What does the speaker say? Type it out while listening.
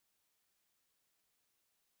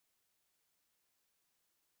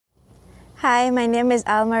Hi, my name is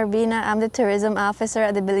Almar Bina. I'm the tourism officer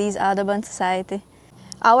at the Belize Audubon Society.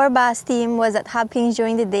 Our bus team was at Hopkins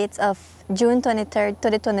during the dates of June 23rd to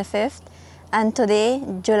the 25th, and today,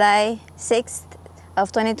 July 6th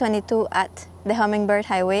of 2022 at the Hummingbird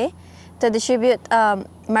Highway to distribute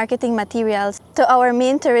marketing materials to our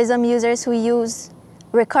main tourism users who use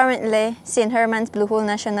recurrently St. Herman's Blue Hole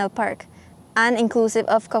National Park and inclusive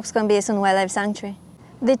of Coxcomb Basin Wildlife Sanctuary.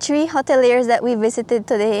 The three hoteliers that we visited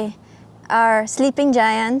today are Sleeping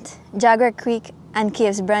Giant, Jaguar Creek, and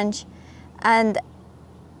Caves Branch. And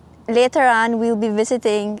later on, we'll be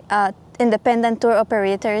visiting independent tour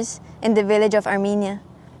operators in the village of Armenia.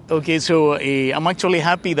 Okay, so I'm actually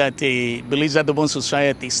happy that Belize Audubon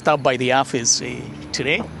Society stopped by the office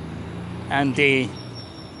today. And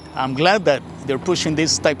I'm glad that they're pushing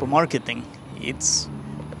this type of marketing. It's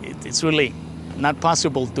really not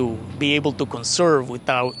possible to be able to conserve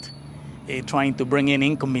without trying to bring in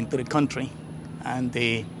income into the country. And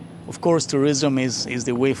of course, tourism is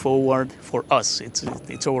the way forward for us.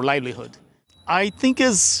 It's our livelihood. I think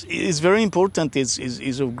is very important,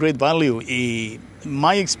 is of great value.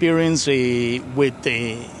 My experience with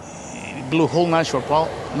Blue Hole National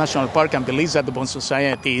Park and Belize Audubon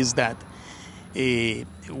Society is that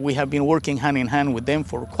we have been working hand in hand with them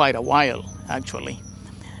for quite a while, actually.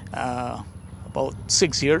 About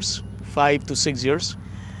 6 years, 5 to 6 years.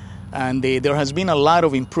 And there has been a lot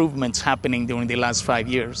of improvements happening during the last 5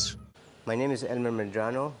 years. My name is Elmer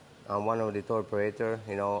Medrano. I'm one of the tour operators.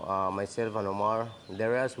 Myself and Omar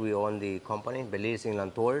Darius, we own the company, Belize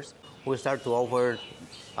Inland Tours. We start to offer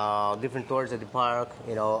different tours at the park.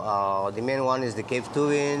 The main one is the cave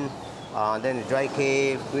tubing, then the dry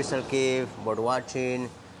cave, crystal cave, bird watching,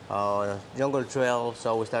 jungle trail.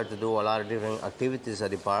 So we start to do a lot of different activities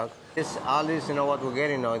at the park. All this, what we're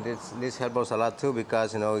getting, this helps us a lot too,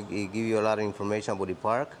 because, it gives you a lot of information about the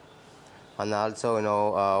park. And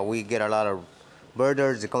also, we get a lot of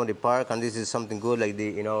birders that come to the park, and this is something good, like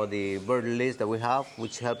the bird list that we have,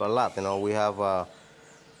 which help a lot. We have a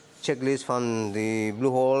checklist from the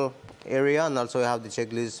Blue Hole area, and also we have the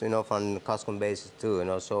checklist, from Coxcomb Basin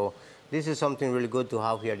too. So this is something really good to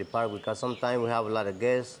have here at the park, because sometimes we have a lot of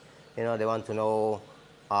guests. They want to know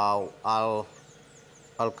all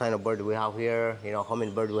kind of birds we have here, how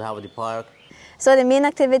many birds we have at the park. So the main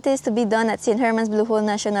activities to be done at St. Herman's Blue Hole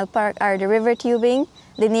National Park are the river tubing,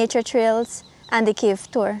 the nature trails, and the cave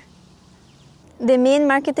tour. The main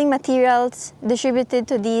marketing materials distributed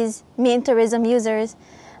to these main tourism users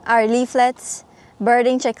are leaflets,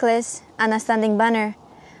 birding checklists, and a standing banner.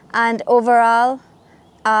 And overall,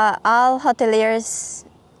 all hoteliers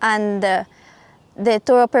and the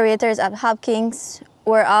tour operators at Hopkins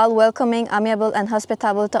were all welcoming, amiable, and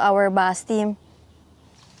hospitable to our bus team.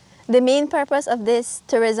 The main purpose of this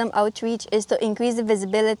tourism outreach is to increase the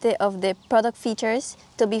visibility of the product features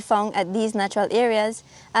to be found at these natural areas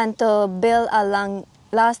and to build a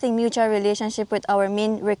long-lasting mutual relationship with our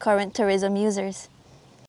main recurrent tourism users.